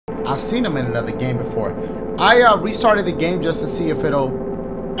I've seen him in another game before. I restarted the game just to see if it'll...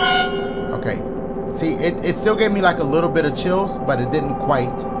 Okay. See, it still gave me like a little bit of chills, but it didn't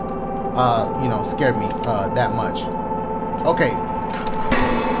quite, you know, scare me that much. Okay.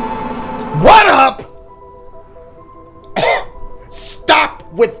 What up? Stop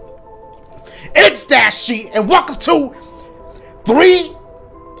with... It's Dashie, and welcome to 3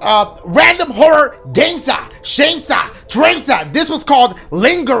 random horror gamesa, shamesa, drinsa. This was called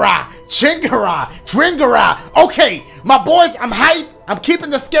Lingera, Tringera. Okay, my boys, I'm hyped. I'm keeping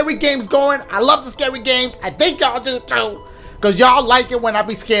the scary games going. I love the scary games. I think y'all do too, because y'all like it when I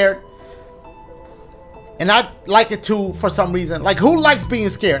be scared. And I like it too for some reason. Like, who likes being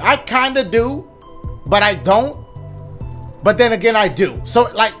scared? I kind of do, but I don't. But then again, I do. So,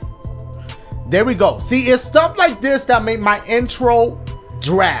 like, there we go. See, it's stuff like this that made my intro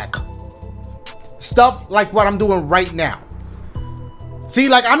drag. Stuff like what I'm doing right now. See,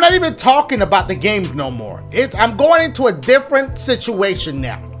 like, I'm not even talking about the games no more. I'm going into a different situation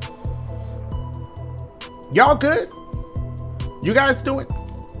now. Y'all good? You guys doing?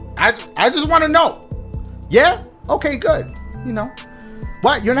 I just want to know. Yeah? Okay, good. You know.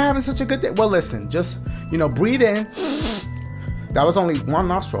 What? You're not having such a good day? Well, listen. Just, you know, breathe in. That was only one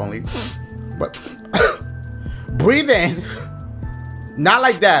nostril only. But breathe in. Not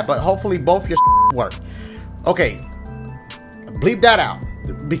like that, but hopefully both your work. Okay. Bleep that out.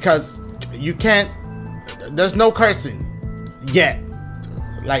 Because you can't. There's no cursing yet.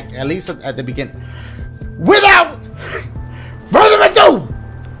 Like, at least at the beginning. Without further ado,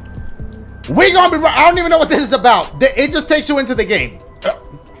 we're gonna be. I don't even know what this is about. It just takes you into the game.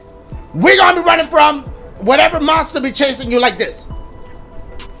 We're gonna be running from whatever monster be chasing you like this.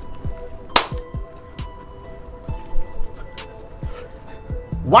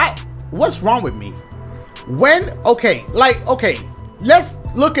 What? What's wrong with me? When? Okay, like, okay. Let's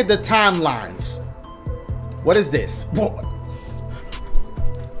look at the timelines. What is this?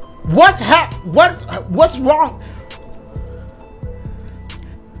 What's wrong?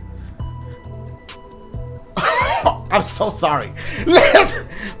 I'm so sorry.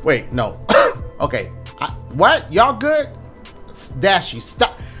 Wait, no. Okay. What? Y'all good? Dashie,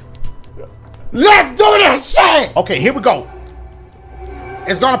 stop. Let's do this shit! Okay, here we go.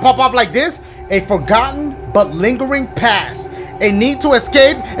 It's gonna pop off like this. A forgotten but lingering past. A need to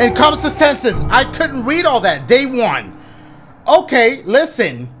escape and comes to senses. I couldn't read all that. Day 1. Okay,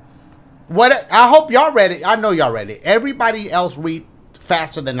 listen. What? I hope y'all read it. I know y'all read it. Everybody else read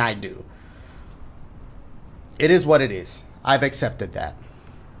faster than I do. It is what it is. I've accepted that.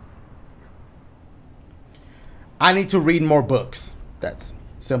 I need to read more books. That's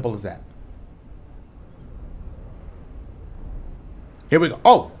simple as that. Here we go.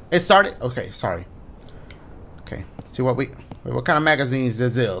 Oh, it started. Okay, sorry. Okay, see what kind of magazines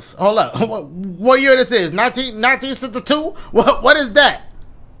this is. Hold up. What year this is? 1962? What is that?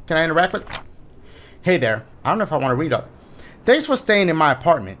 Can I interact with? Hey there. I don't know if I want to read up. Thanks for staying in my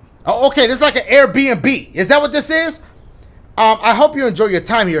apartment. Oh, okay. This is like an Airbnb. Is that what this is? I hope you enjoy your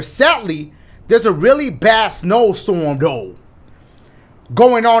time here. Sadly, there's a really bad snowstorm though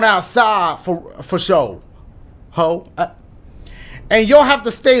going on outside for show. And you'll have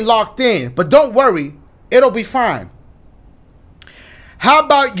to stay locked in. But don't worry. It'll be fine. How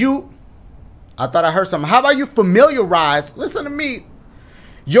about you? I thought I heard something. How about you familiarize, listen to me,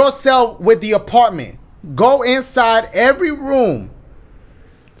 yourself with the apartment. Go inside every room.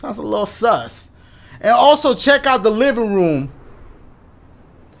 Sounds a little sus. And also check out the living room,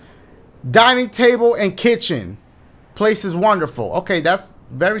 dining table, and kitchen. Place is wonderful. Okay, that's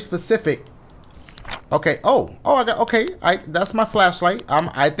very specific. Okay. Oh, I got. Okay. That's my flashlight.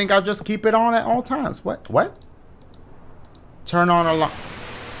 I think I'll just keep it on at all times. What? Turn on alarm.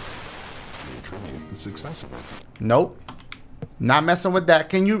 Attribute the success of it. Nope. Not messing with that.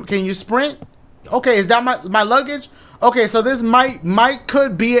 Can you sprint? Okay. Is that my luggage? Okay. So this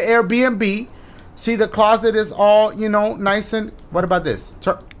could be an Airbnb. See, the closet is all, you know, nice and. What about this?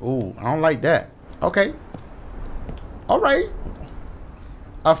 Ooh, I don't like that. Okay. All right.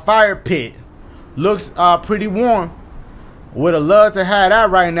 A fire pit. Looks pretty warm. Would have loved to have that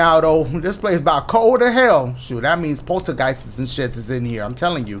right now, though. This place about cold as hell. Shoot, that means poltergeists and shits is in here. I'm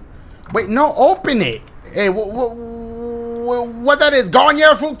telling you. Wait, no, open it. Hey, what that is?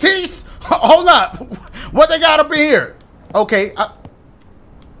 Garnier Fructis? Hold up. What they got up in here? Okay.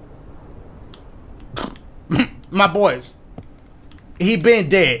 My boys. He been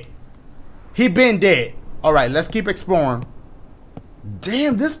dead. All right, let's keep exploring.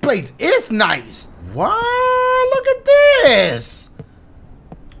 Damn, this place is nice. Wow, look at this.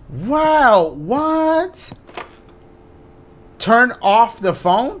 Wow, what? Turn off the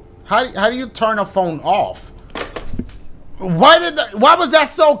phone? How do you turn a phone off? Why was that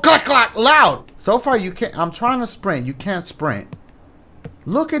so clack loud? So far you can't. I'm trying to sprint. You can't sprint.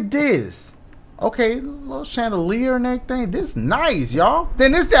 Look at this. Okay, little chandelier and everything. This nice, y'all.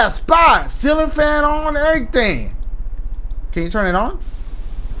 Then it's that spot. Ceiling fan on, everything. Can you turn it on?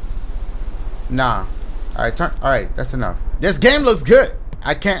 Nah. All right, turn. All right, that's enough. This game looks good.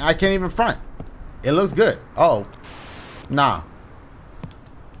 I can't even front. It looks good. Uh oh. Nah.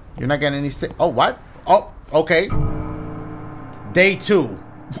 You're not getting any. Oh, what? Oh, okay. Day 2.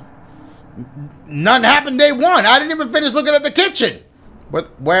 Nothing happened day 1. I didn't even finish looking at the kitchen.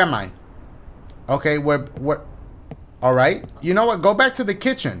 Where am I? Okay, where? All right. You know what? Go back to the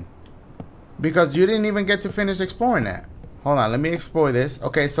kitchen. Because you didn't even get to finish exploring that. Hold on, let me explore this.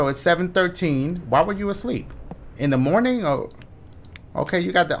 Okay, so it's 7:13. Why were you asleep? In the morning? Oh, okay,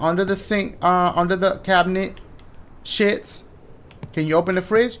 you got the under the sink, under the cabinet shits. Can you open the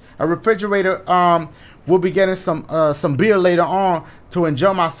fridge? A refrigerator. We'll be getting some beer later on to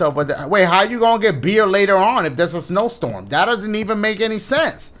enjoy myself. But wait, how you gonna get beer later on if there's a snowstorm? That doesn't even make any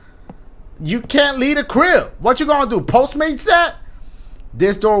sense. You can't leave the crib. What you gonna do? Postmates that?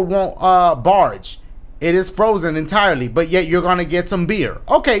 This door won't barge. It is frozen entirely, but yet you're gonna get some beer.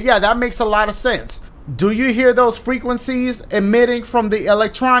 Okay, yeah, that makes a lot of sense. Do you hear those frequencies emitting from the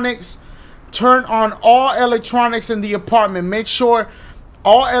electronics? Turn on all electronics in the apartment. Make sure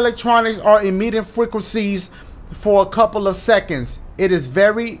all electronics are emitting frequencies for a couple of seconds. It is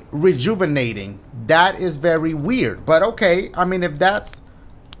very rejuvenating. That is very weird, but okay. I mean, if that's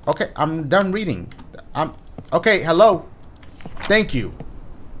okay, I'm done reading. Okay. Hello. Thank you.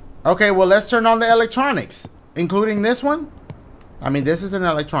 Okay, well, let's turn on the electronics, including this one. I mean, this is an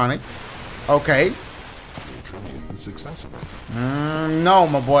electronic. Okay. No,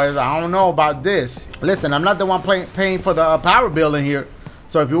 my boys, I don't know about this. Listen, I'm not the one paying for the power bill in here.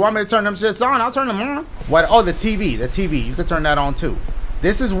 So if you want me to turn them shits on, I'll turn them on. What? Oh, the TV. The TV. You can turn that on too.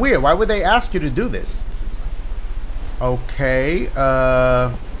 This is weird. Why would they ask you to do this? Okay.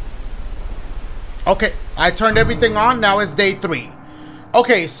 Okay. I turned everything on. Now it's day 3.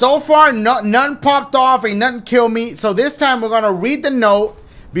 Okay, so far, none popped off, ain't nothing killed me. So this time, we're going to read the note.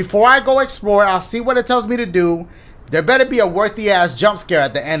 Before I go explore, I'll see what it tells me to do. There better be a worthy-ass jump scare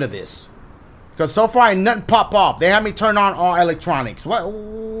at the end of this. Because so far, ain't nothing pop off. They have me turn on all electronics.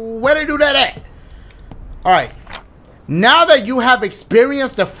 Where they do that at? All right. Now that you have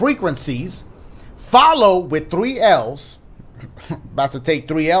experienced the frequencies, follow with 3 L's. About to take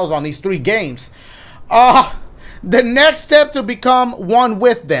 3 L's on these 3 games. The next step to become one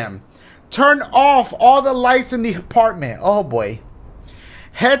with them. Turn off all the lights in the apartment. Oh boy.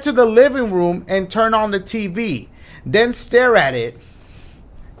 Head to the living room and turn on the TV. Then stare at it.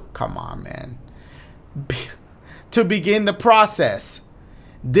 Come on, man. To begin the process.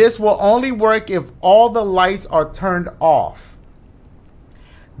 This will only work if all the lights are turned off.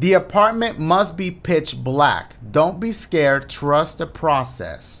 The apartment must be pitch black. Don't be scared. Trust the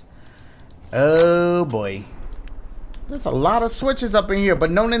process. Oh boy. There's a lot of switches up in here,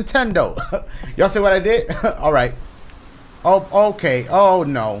 but no Nintendo. Y'all see what I did? All right. Oh, okay. Oh,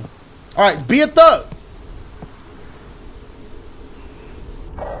 no. All right, be a thug.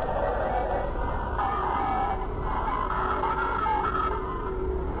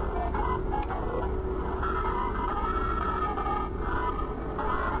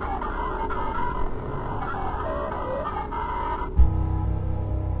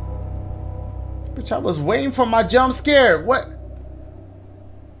 Bitch, I was waiting for my jump scare. What?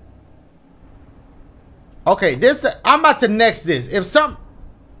 Okay, this, I'm about to next this. If some...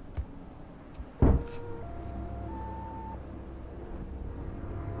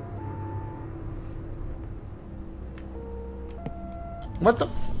 What the?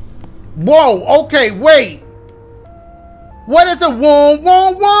 Whoa, okay, wait. What is a womp,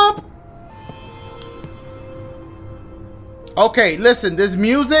 womp, womp? Okay, listen, this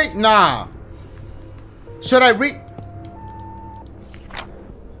music, nah. Should I read?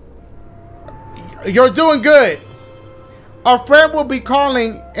 You're doing good. Our friend will be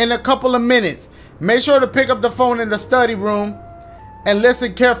calling in a couple of minutes. Make sure to pick up the phone in the study room and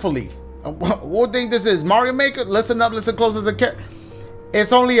listen carefully. What do you think this is? Mario Maker? Listen up, listen close, listen carefully.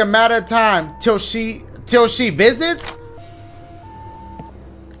 It's only a matter of time till she visits.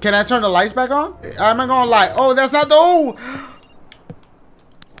 Can I turn the lights back on? I'm not gonna lie. Oh, that's not the... Oh!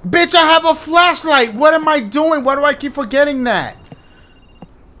 Bitch, I have a flashlight. What am I doing? Why do I keep forgetting that?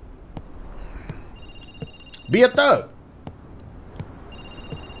 Be a thug.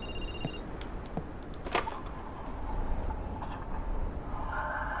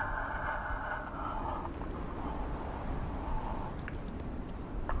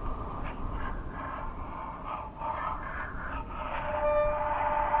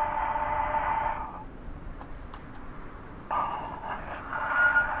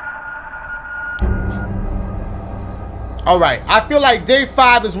 All right, I feel like day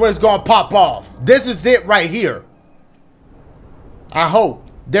 5 is where it's gonna pop off. This is it right here. I hope.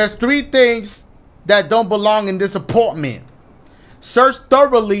 There's 3 things that don't belong in this apartment. Search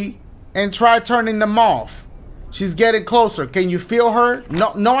thoroughly and try turning them off. She's getting closer. Can you feel her?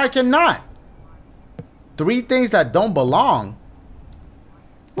 No, I cannot. 3 things that don't belong.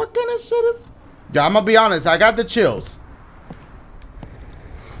 What kind of shit is? Yeah, I'm gonna be honest. I got the chills.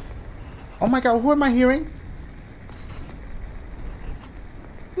 Oh my God, who am I hearing?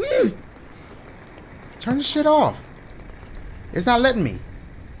 Turn the shit off. It's not letting me.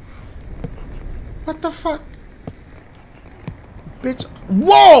 What the fuck? Bitch.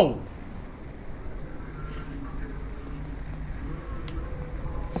 Whoa!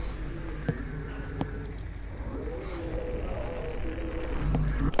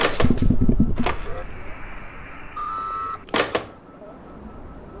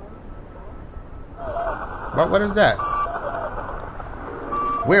 What is that?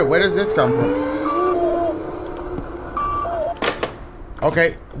 Where does this come from?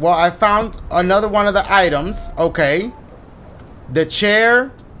 Okay, well, I found another one of the items. Okay. The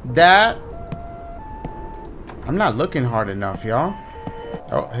chair, that. I'm not looking hard enough, y'all.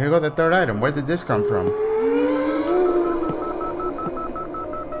 Oh, here goes the 3rd item. Where did this come from?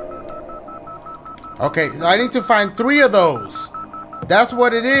 Okay, so I need to find 3 of those. That's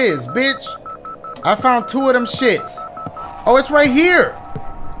what it is, bitch. I found 2 of them shits. Oh, it's right here.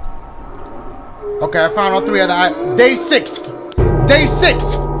 Okay, I found all 3 of the day 6. Day 6.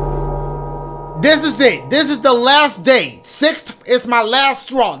 This is it. This is the last day. 6th is my last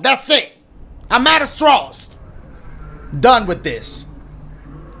straw. That's it. I'm out of straws. Done with this.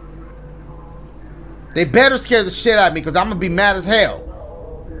 They better scare the shit out of me because I'm going to be mad as hell.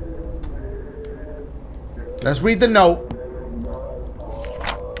 Let's read the note.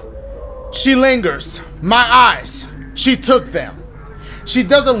 She lingers. My eyes. She took them. She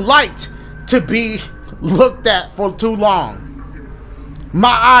doesn't like to be looked at for too long. My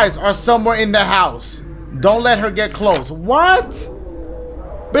eyes are somewhere in the house. Don't let her get close. What?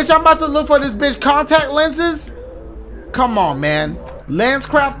 Bitch, I'm about to look for this bitch contact lenses? Come on, man. Lens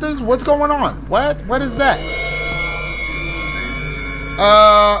crafters? What's going on? What? What is that?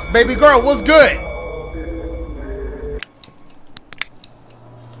 Baby girl, what's good?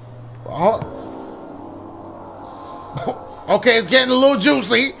 Oh. Okay, it's getting a little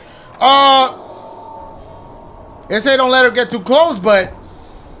juicy. They say don't let her get too close, but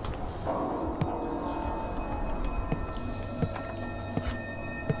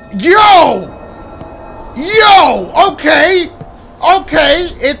Yo! Okay. Okay.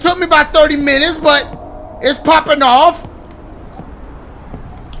 It took me about 30 minutes, but it's popping off.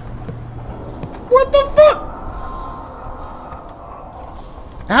 What the fuck?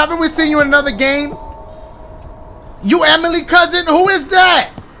 Haven't we seen you in another game? You Emily cousin? Who is that?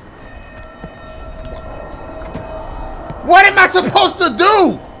 What am I supposed to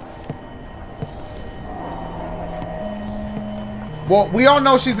do? Well, we all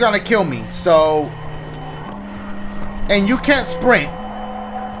know she's gonna kill me, so... And you can't sprint.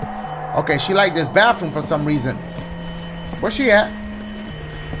 Okay, she liked this bathroom for some reason. Where's she at?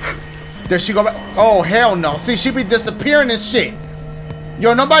 There she go back. Oh, hell no. See, she be disappearing and shit.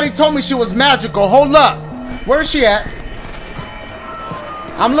 Yo, nobody told me she was magical. Hold up. Where is she at?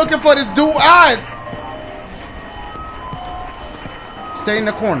 I'm looking for this dude's eyes. Stay in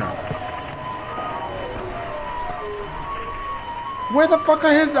the corner. Where the fuck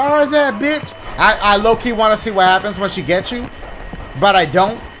are his eyes at, bitch? I low-key want to see what happens when she gets you. But I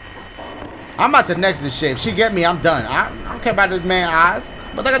don't. I'm about to next this shit. If she get me, I'm done. I don't care about this man's eyes.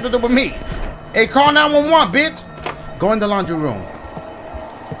 What that got to do with me? Hey, call 911, bitch. Go in the laundry room.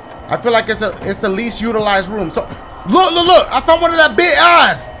 I feel like it's the least utilized room. So, look. I found one of that big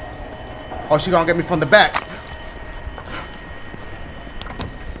eyes. Oh, she gonna get me from the back.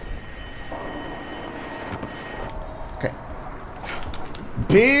 Okay.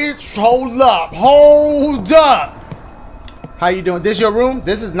 Bitch, hold up. Hold up. How you doing? This your room?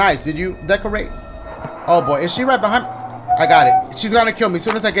 This is nice. Did you decorate? Oh, boy. Is she right behind me? I got it. She's gonna kill me as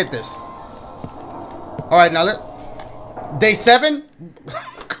soon as I get this. All right, now day 7?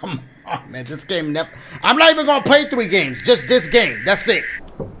 Come on, man. This game never... I'm not even gonna play 3 games. Just this game. That's it.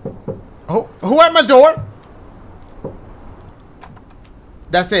 Who at my door?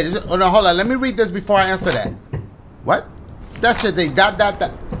 That's it. Oh, no, hold on. Let me read this before I answer that. What? That shit, they dot.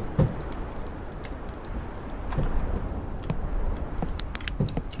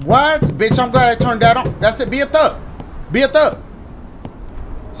 What? Bitch, I'm glad I turned that on. That's it. Be a thug. Be a thug.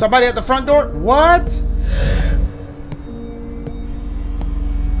 Somebody at the front door? What?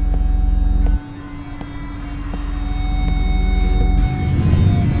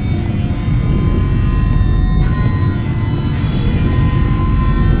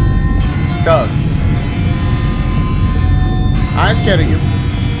 I ain't scared of you.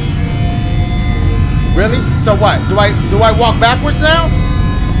 Really? So what? Do I walk backwards now?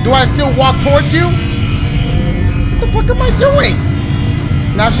 Do I still walk towards you? What the fuck am I doing?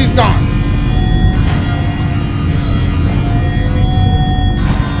 Now she's gone.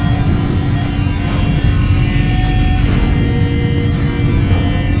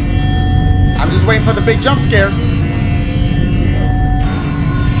 I'm just waiting for the big jump scare.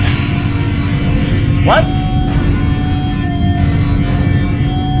 What?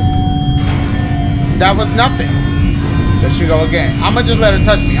 That was nothing. There she go again. I'ma just let her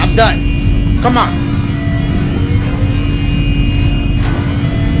touch me. I'm done. Come on.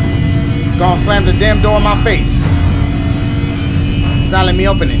 Gonna slam the damn door in my face. It's not letting me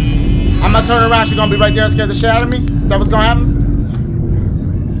open it. I'm gonna turn around. She's gonna be right there and scare the shit out of me. Is that what's gonna happen?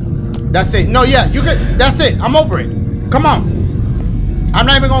 That's it. No, yeah, you could. That's it. I'm over it. Come on. I'm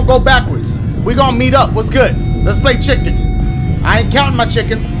not even gonna go backwards. We gonna meet up. What's good? Let's play chicken. I ain't counting my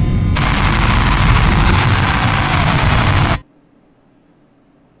chickens.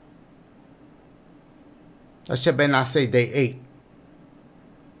 That shit better not say day 8.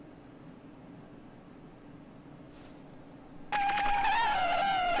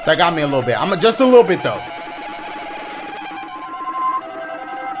 That got me a little bit. Just a little bit though.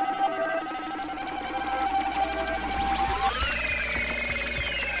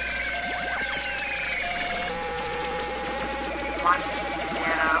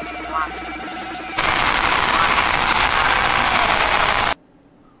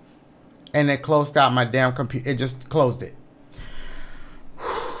 And it closed out my damn computer. It just closed it.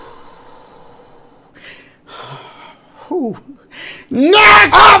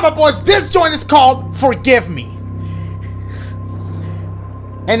 Next! Ah, my boys, this joint is called Forgive Me.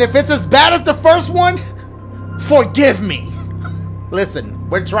 And if it's as bad as the first one, forgive me. Listen,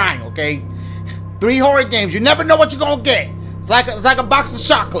 we're trying, okay? 3 horror games. You never know what you're gonna get. It's like a box of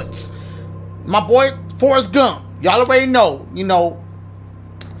chocolates. My boy Forrest Gump. Y'all already know, you know,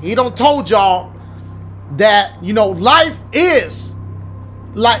 he done told y'all that, you know, life is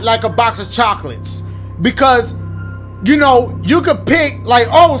like a box of chocolates. Because, you know, you could pick like,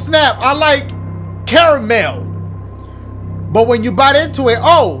 oh snap, I like caramel. But when you bite into it,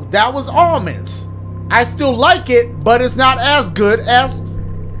 oh, that was almonds. I still like it, but it's not as good as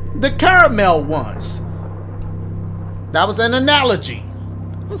the caramel ones. That was an analogy.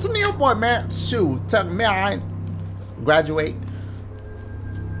 Listen to your boy, man. Shoot, tell me I ain't graduate.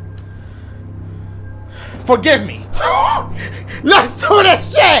 Forgive me. Let's do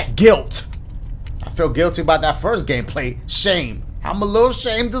this shit. Guilt. I feel guilty about that first gameplay. Shame. I'm a little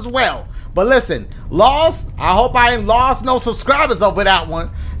shamed as well. But listen, lost. I hope I ain't lost no subscribers over that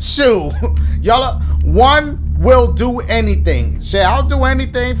one. Shoot. Y'all, one will do anything. Shit, I'll do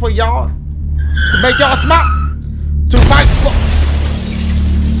anything for y'all to make y'all smile. To fight.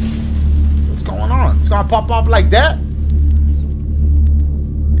 What's going on? It's gonna pop off like that?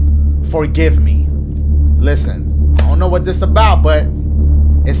 Forgive me. Listen, I don't know what this is about, but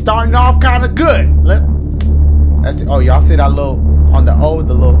it's starting off kind of good. Let's see. Oh, y'all see that little on the O,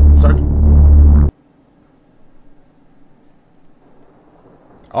 the little circle?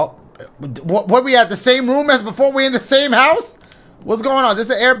 Oh, what we at the same room as before? We in the same house? What's going on? This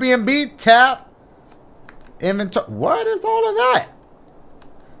is an Airbnb. Tap inventory. What is all of that?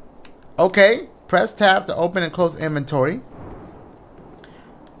 Okay, press tab to open and close inventory.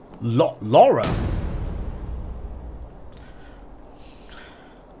 Laura.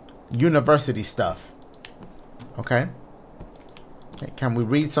 University stuff. Okay. Can we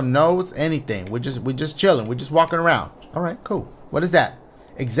read some notes? Anything. We're just chilling. We're just walking around. All right, cool. What is that?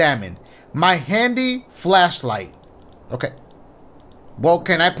 Examine. My handy flashlight. Okay. Well,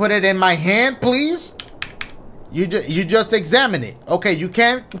 can I put it in my hand, please? You just examine it. Okay, you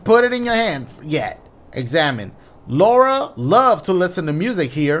can't put it in your hand yet. Examine. Laura loves to listen to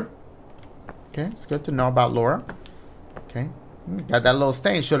music here. Okay, it's good to know about Laura. Okay. Got that little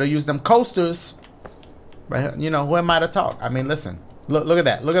stain. Should have used them coasters. But, you know, who am I to talk? I mean, listen. Look at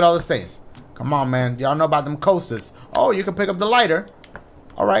that. Look at all the stains. Come on, man. Y'all know about them coasters. Oh, you can pick up the lighter.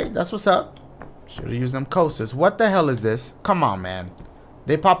 All right, that's what's up. Should have used them coasters. What the hell is this? Come on, man.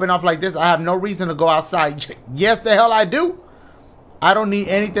 They popping off like this. I have no reason to go outside. Yes, the hell I do. I don't need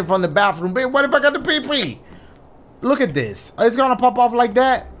anything from the bathroom. But what if I got the pee-pee? Look at this. It's going to pop off like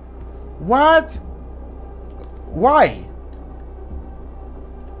that? What? Why?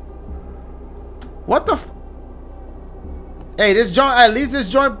 What the f... Hey, this joint, at least this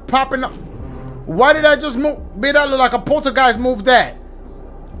joint popping up. Why did I just move? Made that look like a poltergeist move that?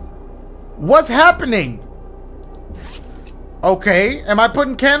 What's happening? Okay, am I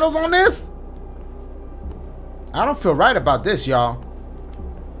putting candles on this? I don't feel right about this, y'all.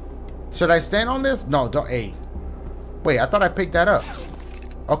 Should I stand on this? No, don't. Hey. Wait, I thought I picked that up.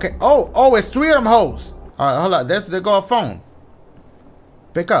 Okay. Oh, it's 3 of them hoes. All right, hold on. There go a phone.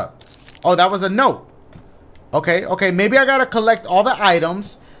 Pick up. Oh, that was a note. Okay. Maybe I gotta collect all the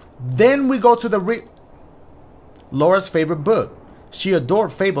items. Then we go to the Laura's favorite book. She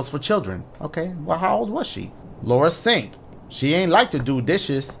adored fables for children. Okay. Well, how old was she? Laura Sink. She ain't like to do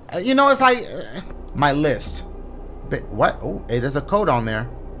dishes. You know, it's like my list. But what? Oh, hey, there's a code on there.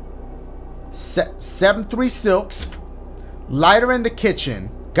 73 silks. Lighter in the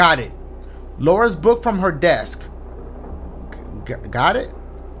kitchen. Got it. Laura's book from her desk. Got it?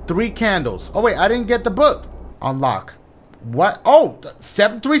 3 candles. Oh, wait, I didn't get the book. Unlock. What? Oh,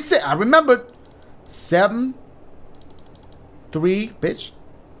 736. I remembered. 7, 3, bitch.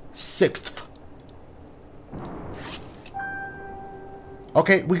 6th.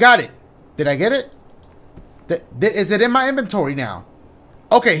 Okay, we got it. Did I get it? Is it in my inventory now?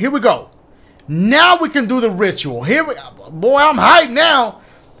 Okay, here we go. Now we can do the ritual. Here we go. Boy, I'm hyped now.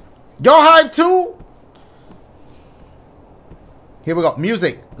 Y'all hyped too? Here we go.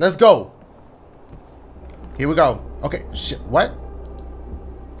 Music. Let's go. Here we go. Okay. Shit. What?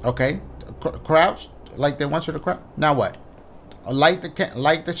 Okay. Crouch. Like they want you to crouch. Now what? Light the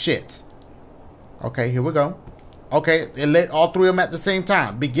shits. Okay. Here we go. Okay. It lit all 3 of them at the same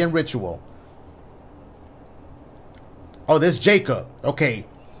time. Begin ritual. Oh, this Jacob. Okay.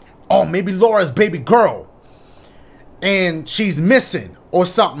 Oh, maybe Laura's baby girl. And she's missing or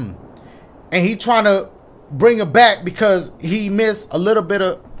something. And he trying to bring her back because he missed a little bit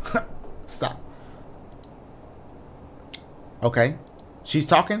of... Stop. Okay. She's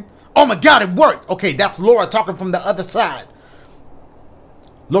talking. Oh my God, it worked. Okay, that's Laura talking from the other side.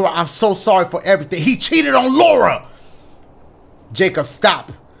 Laura, I'm so sorry for everything. He cheated on Laura. Jacob,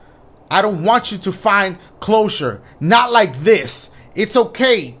 stop. I don't want you to find closure. Not like this. It's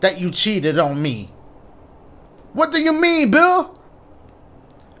okay that you cheated on me. What do you mean, Bill?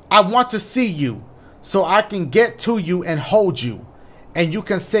 I want to see you so I can get to you and hold you. And you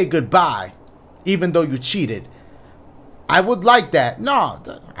can say goodbye, even though you cheated. I would like that. No,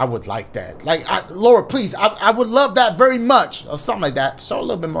 I would like that. Like, Laura, please, I would love that very much. Or something like that. Show a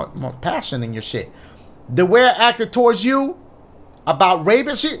little bit more passion in your shit. The way I acted towards you about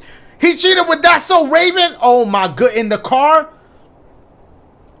Raven, he cheated with that so Raven? Oh my good, in the car?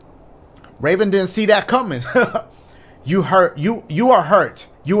 Raven didn't see that coming. You hurt. You are hurt.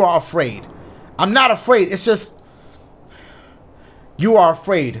 You are afraid. I'm not afraid. It's just you are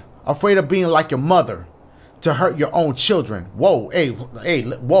afraid. Afraid of being like your mother, to hurt your own children. Whoa, hey,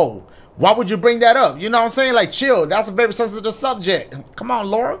 whoa. Why would you bring that up? You know what I'm saying? Like, chill. That's a very sensitive subject. Come on,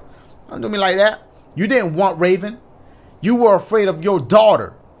 Laura. Don't do me like that. You didn't want Raven. You were afraid of your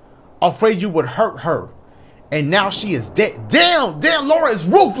daughter. Afraid you would hurt her. And now she is dead. Damn, Laura is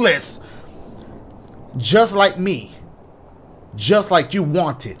ruthless. Just like me. Just like you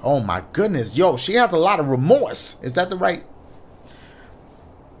wanted. Oh my goodness. Yo, she has a lot of remorse. Is that the right?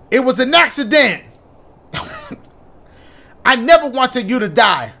 It was an accident. I never wanted you to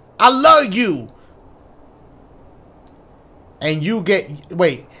die. I love you. And you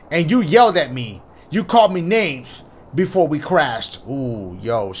and you yelled at me. You called me names before we crashed. Ooh,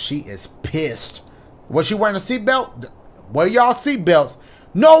 yo, she is pissed. Was she wearing a seatbelt? Were y'all seatbelts?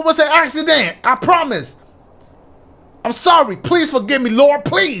 No, it was an accident. I promise. I'm sorry. Please forgive me, Laura.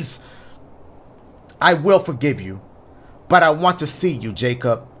 Please. I will forgive you. But I want to see you,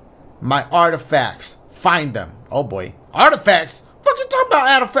 Jacob. My artifacts. Find them. Oh, boy. Artifacts? What you talking about,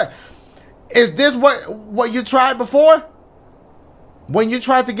 artifacts? Is this what you tried before? When you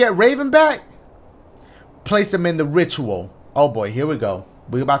tried to get Raven back? Place them in the ritual. Oh, boy. Here we go.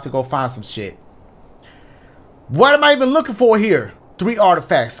 We're about to go find some shit. What am I even looking for here? 3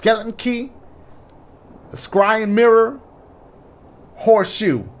 artifacts. Skeleton key. Scrying mirror.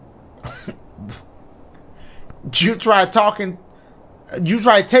 Horseshoe. You tried taking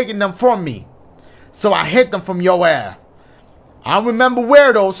them from me. So I hid them from your ass. I don't remember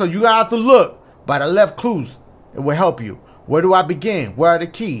where though, so you have to look. But I left clues. It will help you. Where do I begin? Where are the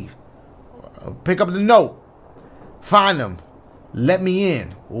keys? Pick up the note. Find them. Let me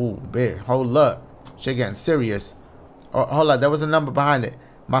in. Ooh, big. Hold up. Shit getting serious. Oh, hold up. There was a number behind it.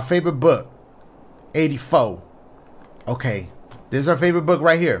 My favorite book. 84. Okay. This is our favorite book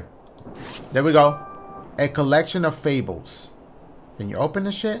right here. There we go. A collection of fables. Can you open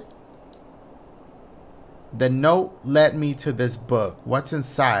the shit? The note led me to this book. What's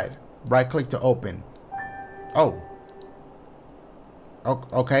inside? Right click to open. Oh.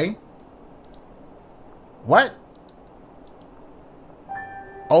 Okay. What?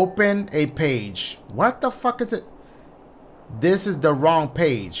 Open a page. What the fuck is it? This is the wrong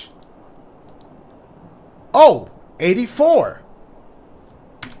page. Oh, 84.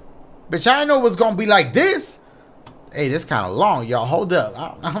 Bitch, I didn't know it was gonna be like this. Hey, this kind of long, y'all. Hold up.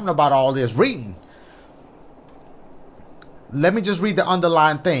 I don't know about all this reading. Let me just read the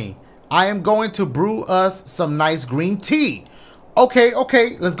underlined thing. I am going to brew us some nice green tea. Okay,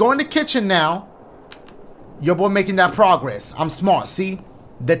 okay. Let's go in the kitchen now. Your boy making that progress. I'm smart. See?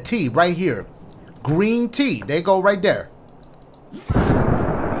 The tea right here. Green tea. They go right there.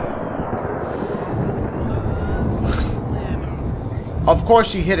 Of course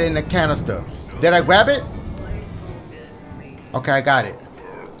she hit it in the canister. Did I grab it? Okay, I got it.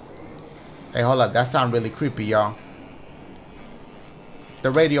 Hey, hold up. That sounds really creepy, y'all.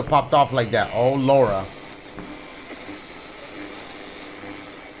 The radio popped off like that. Oh, Laura.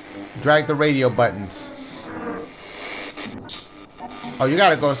 Drag the radio buttons. Oh, you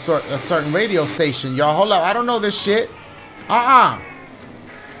gotta go to a certain radio station, y'all. Hold up. I don't know this shit.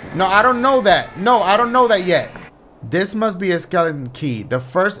 No, I don't know that. No, I don't know that yet. This must be a skeleton key. The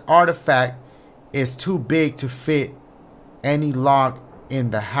first artifact is too big to fit any lock in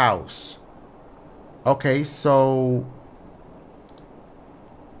the house. Okay, so...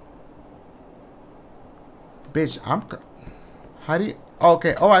 Bitch, how do you...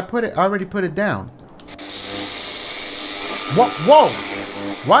 Okay, oh, I already put it down. What? Whoa!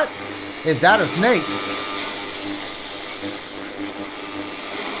 What? Is that a snake?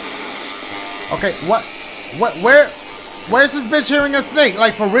 Okay, what? Where's this bitch hearing a snake?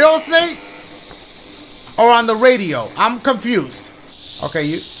 Like, for real snake? Or on the radio? I'm confused. Okay,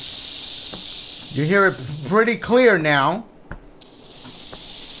 you hear it pretty clear now.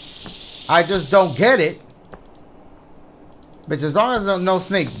 I just don't get it. Bitch, as long as no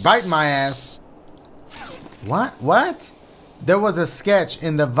snake bite my ass. What? There was a sketch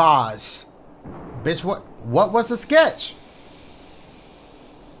in the vase. Bitch, what was the sketch?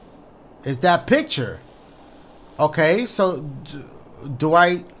 Is that picture? Okay, so do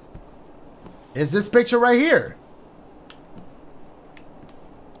I... Is this picture right here?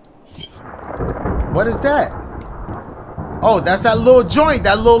 What is that? Oh, that's that little joint,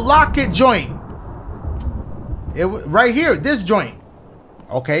 that little locket joint. Right here, this joint.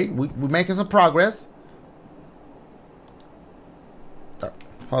 Okay, we're making some progress.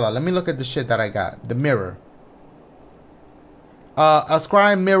 Hold on, let me look at the shit that I got. The mirror. A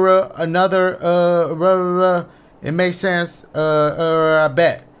scribe mirror, another, it makes sense, I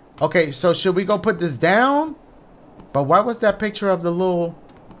bet. Okay, so should we go put this down? But why was that picture of the little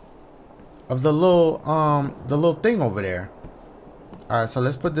thing over there? All right, so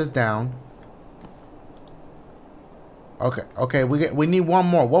let's put this down. Okay, we need one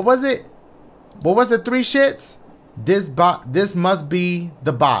more. What was it? What was it? 3 shits? This must be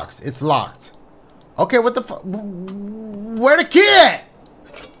the box. It's locked. Okay, what the fuck? Where the key at?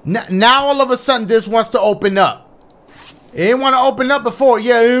 Now all of a sudden this wants to open up. It didn't want to open up before.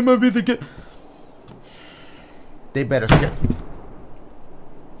 Yeah, it might be the key. They better scare.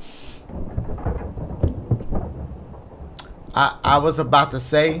 I was about to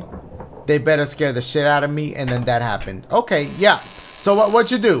say, they better scare the shit out of me, and then that happened. Okay, yeah. So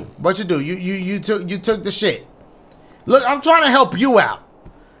what you do? What you do? You took the shit. Look, I'm trying to help you out.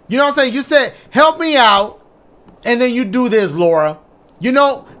 You know what I'm saying? You said help me out, and then you do this, Laura. You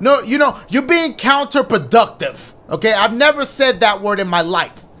know, you're being counterproductive. Okay, I've never said that word in my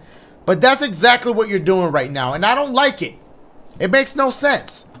life, but that's exactly what you're doing right now, and I don't like it. It makes no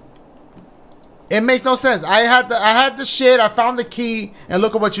sense. It makes no sense. I had the shit. I found the key, and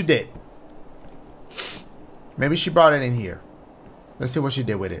look at what you did. Maybe she brought it in here. Let's see what she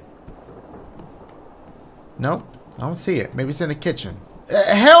did with it. No, I don't see it. Maybe it's in the kitchen.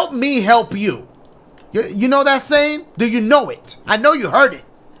 Help me help you. You know that saying? Do you know it? I know you heard it.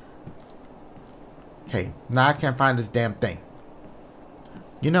 Okay, now I can't find this damn thing.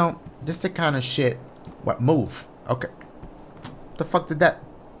 You know, this the kind of shit. What? Move. Okay. What the fuck did that?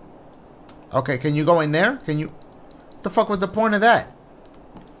 Okay, can you go in there? Can you? What the fuck was the point of that?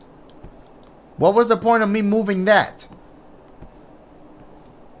 What was the point of me moving that?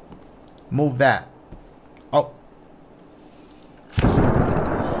 Move that. Oh.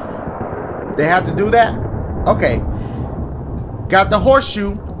 They had to do that? Okay. Got the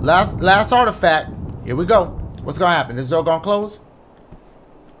horseshoe. Last artifact. Here we go. What's gonna happen? This door gonna close?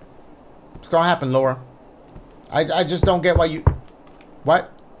 What's gonna happen, Laura? I just don't get why you...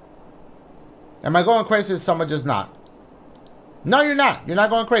 What? Am I going crazy or someone just not? No, you're not. You're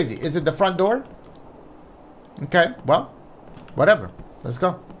not going crazy. Is it the front door? Okay, well, whatever. Let's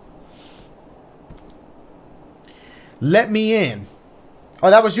go. Let me in. Oh,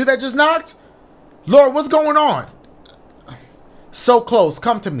 that was you that just knocked? Lord, what's going on? So close.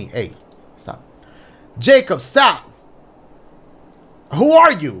 Come to me. Hey, stop. Jacob, stop. Who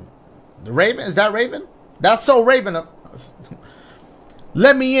are you? The Raven? Is that Raven? That's so Raven.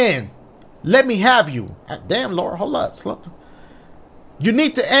 Let me in. Let me have you. Damn, Lord. Hold up. Slow. You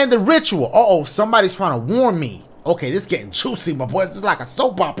need to end the ritual. Uh-oh, somebody's trying to warn me. Okay, this is getting juicy, my boys. This is like a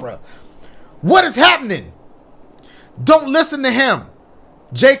soap opera. What is happening? Don't listen to him.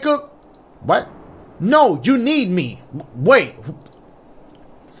 Jacob? What? No, you need me. Wait.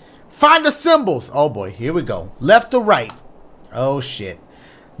 Find the symbols. Oh, boy. Here we go. Left or right? Oh, shit.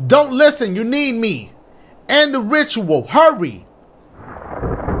 Don't listen. You need me. End the ritual. Hurry.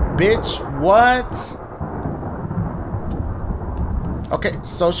 Bitch. What? Okay,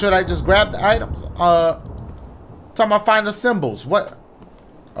 so should I just grab the items? Talking about find the symbols. What?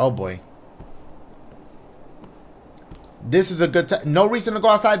 Oh, boy. This is a good time. No reason to go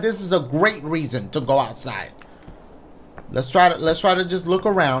outside. This is a great reason to go outside. Let's try to just look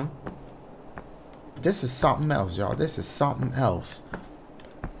around. This is something else, y'all. This is something else.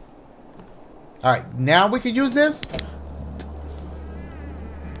 All right, now we can use this.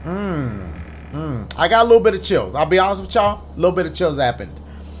 I got a little bit of chills. I'll be honest with y'all. A little bit of chills happened.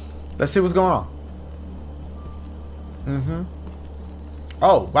 Let's see what's going on.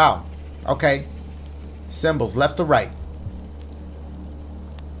 Oh, wow. Okay. Symbols, left to right.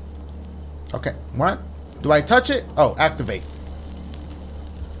 Okay, what? Do I touch it? Oh, activate.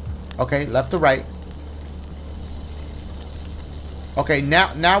 Okay, left to right. Okay,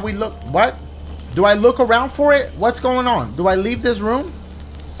 now we look. What? Do I look around for it? What's going on? Do I leave this room?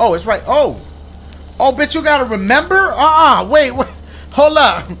 Oh, it's right. Oh, bitch, you gotta remember? Wait. Hold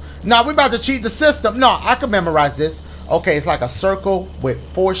up. Nah, we about to cheat the system. No, I can memorize this. Okay, it's like a circle with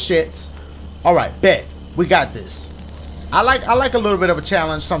 4 shits. All right, bet. We got this. I like a little bit of a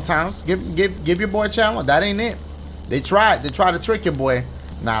challenge sometimes. Give your boy a challenge. That ain't it. They try to trick your boy.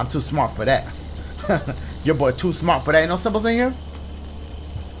 Nah, I'm too smart for that. Your boy too smart for that. Ain't no symbols in here?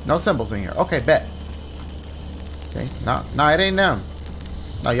 No symbols in here. Okay, bet. Okay, no, it ain't them.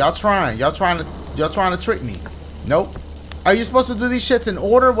 No, y'all trying to trick me. Nope. Are you supposed to do these shits in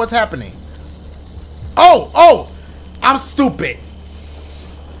order? What's happening? Oh, I'm stupid.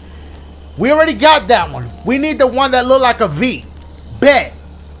 We already got that one. We need the one that look like a V. Bet.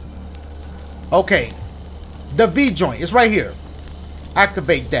 Okay. The V joint. It's right here.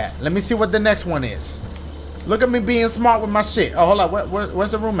 Activate that. Let me see what the next one is. Look at me being smart with my shit. Oh, hold on.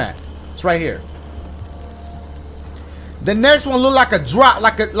 Where's the room at? It's right here. The next one look like a drop,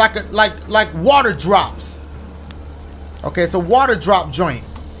 like water drops. Okay, it's a water drop joint.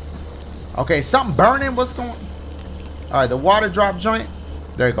 Okay, something burning. What's going on? All right, the water drop joint.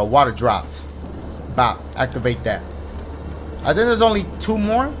 There you go, water drops. Bop, activate that. I think there's only 2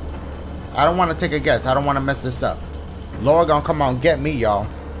 more. I don't want to take a guess. I don't want to mess this up. Laura gonna come out and get me, y'all.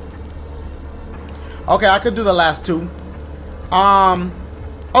 Okay, I could do the last 2.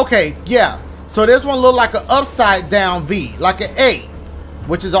 Okay, yeah. So this one look like an upside down V, like an A,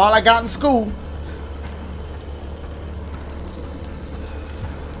 which is all I got in school.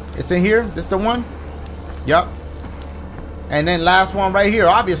 It's in here. This the one? Yup. And then last one right here,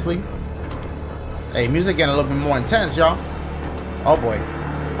 obviously. Hey, music getting a little bit more intense, y'all. Oh boy.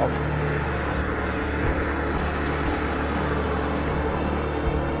 Oh.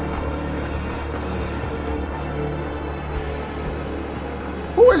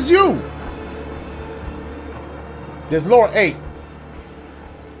 Who is you? There's Lord 8.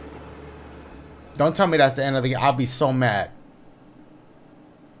 Don't tell me that's the end of the game. I'll be so mad.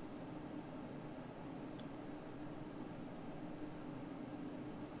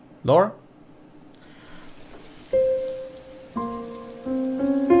 Laura?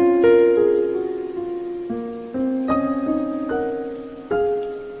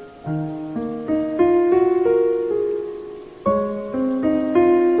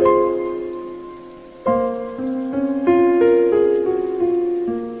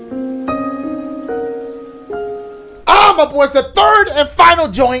 My boys, the third and final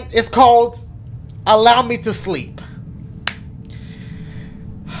joint is called Allow Me to Sleep.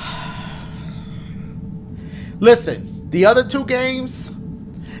 Listen, the other 2 games,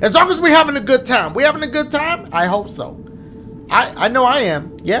 as long as we're having a good time. We having a good time? I hope so. I know I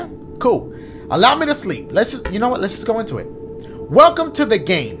am. Yeah? Cool. Allow me to sleep. Let's just, you know what? Let's just go into it. Welcome to the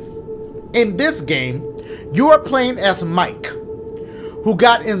game. In this game, you are playing as Mike, who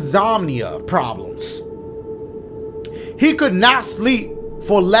got insomnia problems. He could not sleep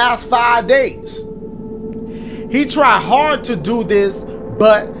for last 5 days. He tried hard to do this,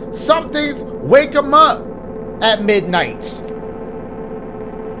 but some things wake him up at midnights.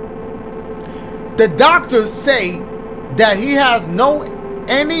 The doctors say that he has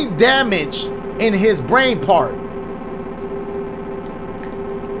any damage in his brain part.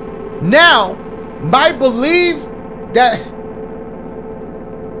 Now, might believe that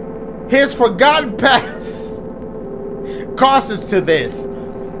his forgotten past causes to this.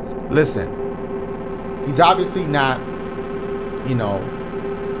 Listen, he's obviously not, you know,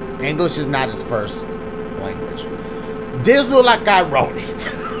 English is not his first language. This look like I wrote it.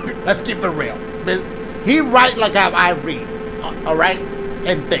 Let's keep it real. He write like I read, all right,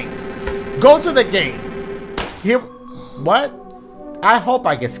 and think. Go to the game. Here, what? I hope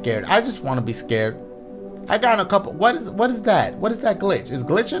I get scared. I just want to be scared. I got a couple. What is that? What is that glitch? Is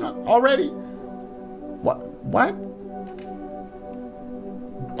glitching already? What?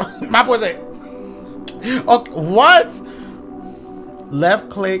 My boy said. Okay, what? Left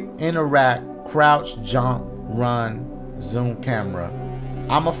click, interact, crouch, jump, run, zoom camera.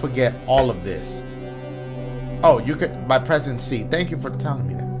 I'ma forget all of this. Oh, you could by pressing C. Thank you for telling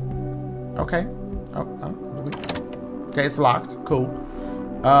me that. Okay. Okay, it's locked. Cool.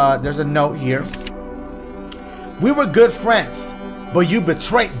 There's a note here. We were good friends, but you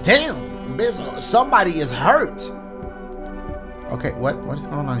betrayed. Damn, bitch, somebody is hurt. Okay, what is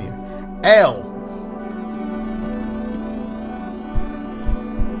going on here? L.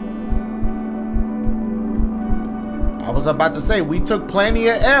 I was about to say we took plenty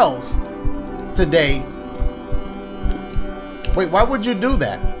of L's today. Wait, why would you do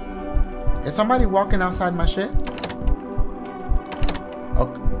that? Is somebody walking outside my shit?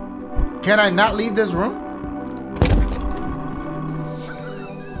 Okay. Can I not leave this room?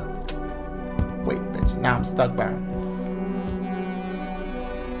 Wait, bitch. Now I'm stuck by it.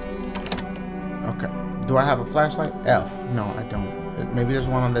 Okay. Do I have a flashlight? F. No, I don't. Maybe there's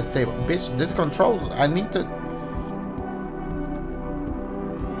one on this table. Bitch, this controls. I need to...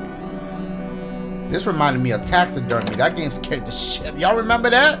 This reminded me of Taxidermy. That game scared the shit. Y'all remember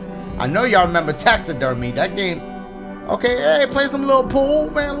that? I know y'all remember Taxidermy. That game. Okay, hey, play some little pool,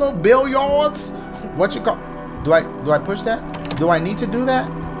 man, little billiards. What you call? Do I push that? Do I need to do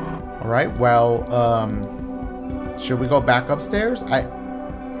that? All right. Well, should we go back upstairs? I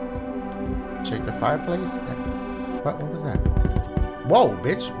check the fireplace. What was that? Whoa,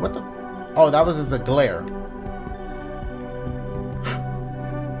 bitch! What the? Oh, that was just a glare.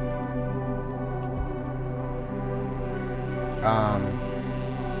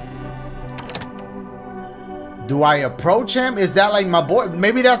 Do I approach him? Is that like my boy?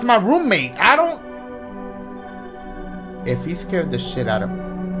 Maybe that's my roommate. I don't... If he scared the shit out of me.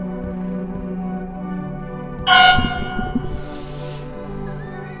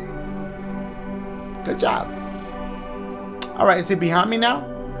 Good job. Alright, is he behind me now?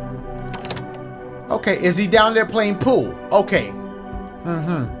 Okay, is he down there playing pool? Okay.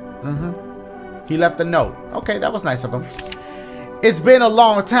 He left a note. Okay, that was nice of him. It's been a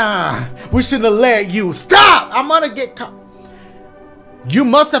long time. We shouldn't have let you. Stop! I'm gonna get caught. You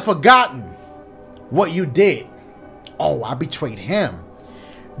must have forgotten what you did. Oh, I betrayed him.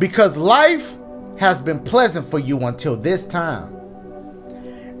 Because life has been pleasant for you until this time.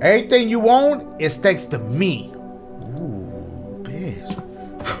 Everything you own is thanks to me. Ooh, bitch.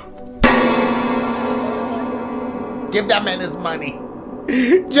 Give that man his money.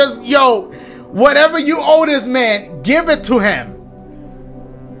 Just, yo, whatever you owe this man, give it to him.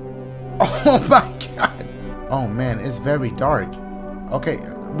 Oh my God. Oh man, it's very dark. Okay,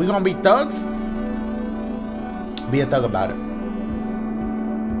 we gonna be thugs? Be a thug about it.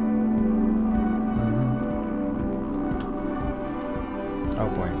 Oh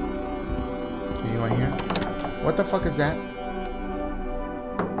boy. You right here? What the fuck is that?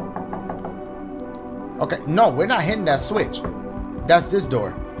 Okay, no, we're not hitting that switch. That's this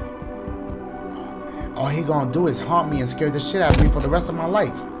door. All he gonna do is haunt me and scare the shit out of me for the rest of my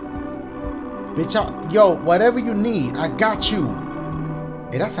life. Bitch, yo, whatever you need, I got you.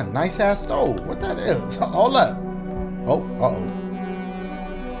 Hey, that's a nice ass stove. What that is? Hold up. Oh, uh-oh.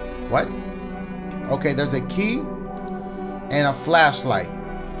 What? Okay, there's a key and a flashlight.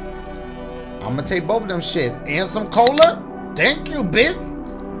 I'm gonna take both of them shits. And some cola? Thank you, bitch.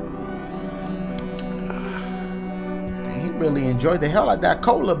 Dang, he really enjoyed the hell out of that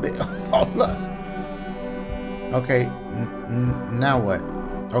cola, bitch. Hold up. Okay, now what?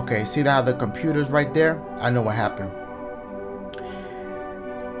 Okay, see how the computer's right there? I know what happened.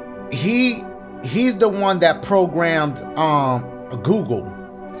 He's the one that programmed Google,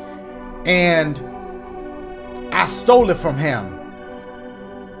 and I stole it from him,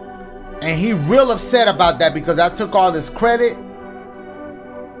 and he real upset about that because I took all this credit,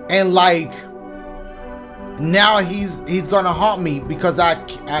 and like now he's gonna haunt me because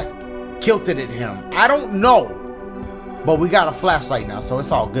kilted at him. I don't know. But we got a flashlight now, so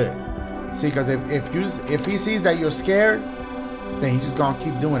it's all good. See, because if he sees that you're scared, then he's just gonna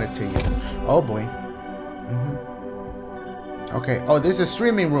keep doing it to you. Oh boy. Okay. Oh, this is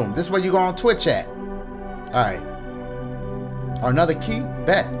streaming room. This is where you go on Twitch at. All right. Another key?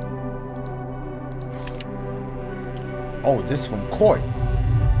 Bet. Oh, this is from court.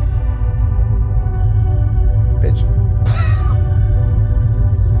 Bitch.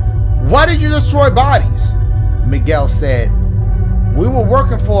 Why did you destroy bodies? Miguel said, we were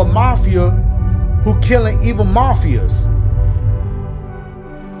working for a mafia who killing evil mafias.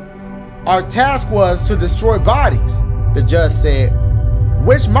 Our task was to destroy bodies. The judge said,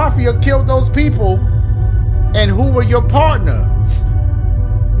 which mafia killed those people and who were your partners?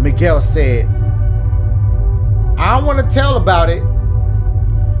 Miguel said, I don't want to tell about it.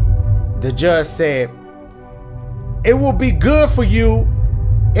 The judge said, it will be good for you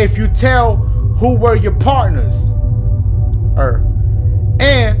if you tell who were your partners.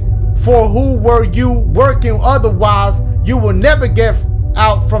 And for who were you working, otherwise you will never get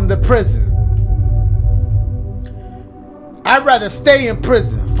out from the prison. I'd rather stay in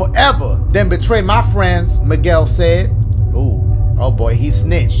prison forever than betray my friends, Miguel said. Ooh, oh boy, he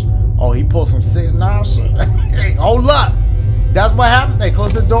snitched. Oh, he pulled some 6ix9ine shit. Hey, hold up. That's what happened. They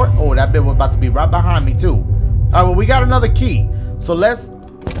closed the door. Oh, that bit was about to be right behind me too. All right, well, we got another key. So let's,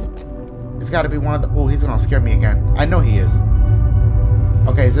 it's got to be one of the, oh, he's going to scare me again. I know he is.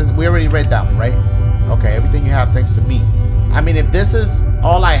 Okay, so we already read that one, right? Okay, everything you have thanks to me. I mean, if this is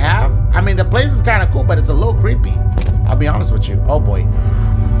all I have, I mean, the place is kind of cool, but it's a little creepy. I'll be honest with you. Oh, boy.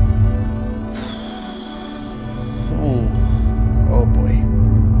 Ooh. Oh, boy.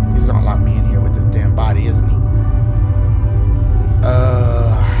 He's going to lock me in here with this damn body, isn't he?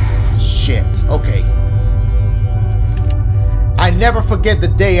 Shit. Okay. I never forget the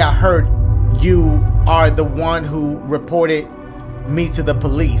day I heard you are the one who reported me to the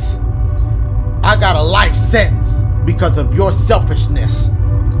police. I got a life sentence because of your selfishness.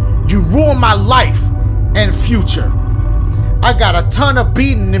 You ruined my life and future. I got a ton of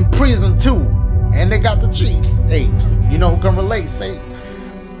beating in prison too. And they got the cheeks. Hey, you know who can relate, say.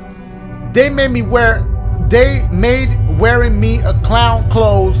 They made wearing me a clown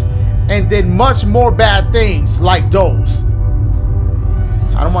clothes and did much more bad things like those.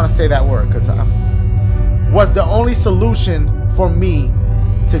 I don't want to say that word because was the only solution for me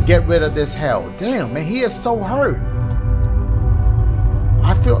to get rid of this hell. Damn, man, he is so hurt.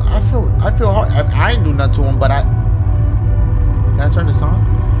 I feel hurt. I ain't do nothing to him, but can I turn this on?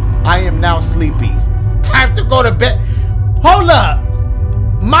 I am now sleepy. Time to go to bed. Hold up.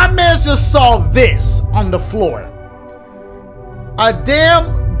 My man just saw this on the floor. A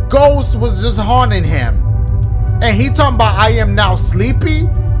damn ghost was just haunting him. And he talking about I am now sleepy?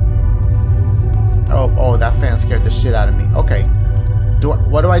 Oh, that fan scared the shit out of me. Okay.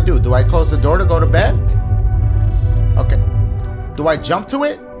 What do I do? Do I close the door to go to bed? Okay. Do I jump to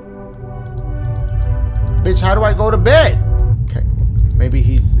it? Bitch, how do I go to bed? Okay. Maybe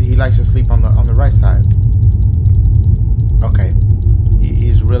he likes to sleep on the right side. Okay.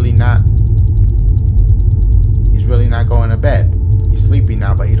 He's really not going to bed. He's sleepy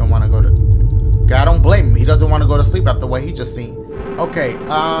now, but he don't want to go to. Okay, I don't blame him. He doesn't want to go to sleep after what he just seen. Okay,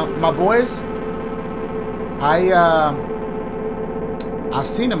 my boys. I've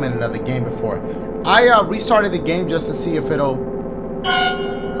seen him in another game before. I restarted the game just to see if it'll.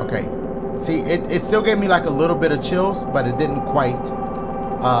 Okay, see, it still gave me like a little bit of chills, but it didn't quite,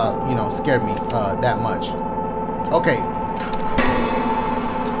 you know, scare me that much. Okay.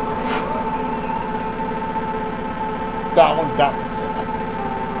 That one got the shit.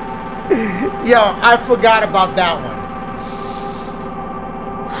 Yo, I forgot about that one.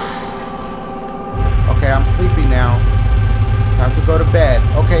 Okay, I'm sleepy now. Time to go to bed.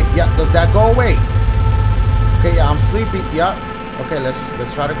 Okay, yeah, does that go away? Okay, yeah, I'm sleepy. Yep. Okay,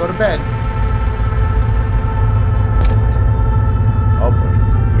 let's try to go to bed. Oh boy,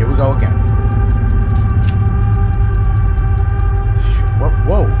 here we go again.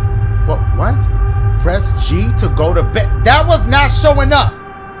 Whoa. What? Press G to go to bed. That was not showing up.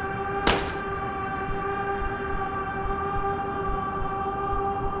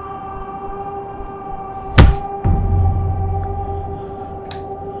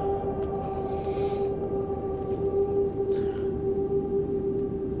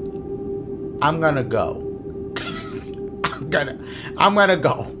 I'm gonna go. I'm gonna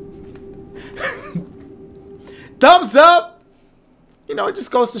go. Thumbs up. You know, it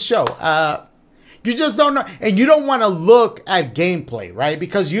just goes to show. You just don't know, and you don't want to look at gameplay, right?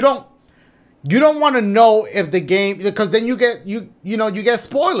 Because you don't You don't want to know if the game, because then you get you get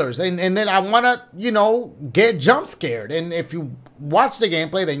spoilers, and then I want to get jump scared. And if you watch the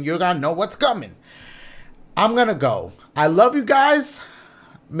gameplay, then you're gonna know what's coming. I'm gonna go. I love you guys.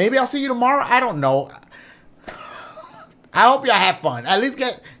 Maybe I'll see you tomorrow. I don't know. I hope y'all have fun. At least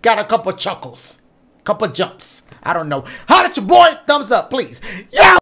got a couple chuckles, couple jumps. I don't know. Holla at your boy. Thumbs up, please. Yeah.